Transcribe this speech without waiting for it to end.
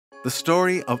The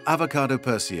story of avocado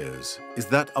perseose is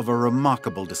that of a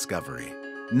remarkable discovery.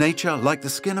 Nature, like the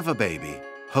skin of a baby,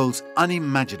 holds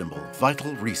unimaginable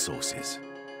vital resources.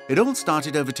 It all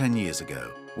started over 10 years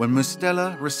ago, when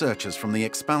Mustela researchers from the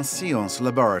Expansions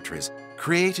laboratories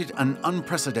created an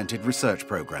unprecedented research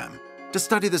program to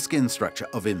study the skin structure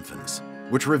of infants,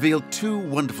 which revealed two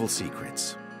wonderful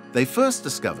secrets. They first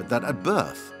discovered that at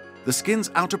birth, the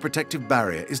skin's outer protective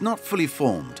barrier is not fully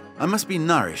formed and must be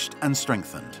nourished and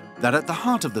strengthened. That at the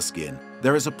heart of the skin,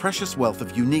 there is a precious wealth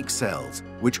of unique cells,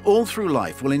 which all through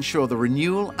life will ensure the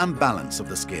renewal and balance of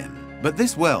the skin. But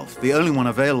this wealth, the only one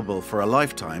available for a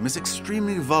lifetime, is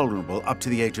extremely vulnerable up to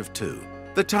the age of 2,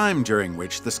 the time during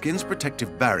which the skin's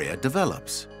protective barrier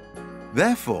develops.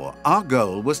 Therefore, our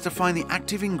goal was to find the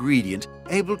active ingredient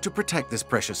able to protect this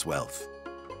precious wealth.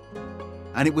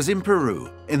 And it was in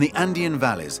Peru, in the Andean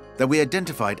valleys, that we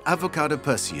identified avocado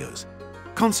perseose,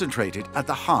 concentrated at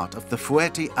the heart of the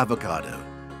Fuerte avocado,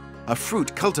 a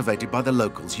fruit cultivated by the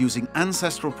locals using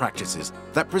ancestral practices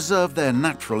that preserve their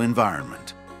natural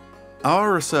environment.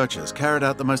 Our researchers carried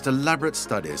out the most elaborate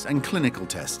studies and clinical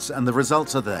tests, and the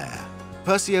results are there.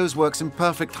 Perseose works in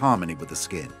perfect harmony with the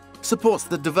skin, supports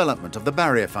the development of the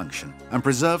barrier function, and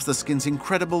preserves the skin's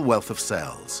incredible wealth of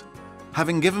cells.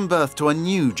 Having given birth to a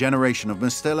new generation of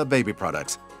Mustela baby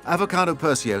products, avocado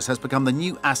perseose has become the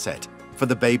new asset for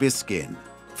the baby's skin.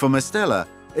 For Mustela,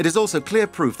 it is also clear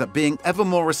proof that being ever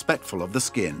more respectful of the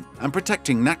skin and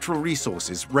protecting natural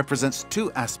resources represents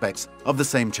two aspects of the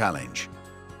same challenge: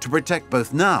 to protect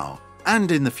both now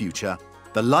and in the future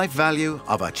the life value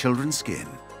of our children's skin.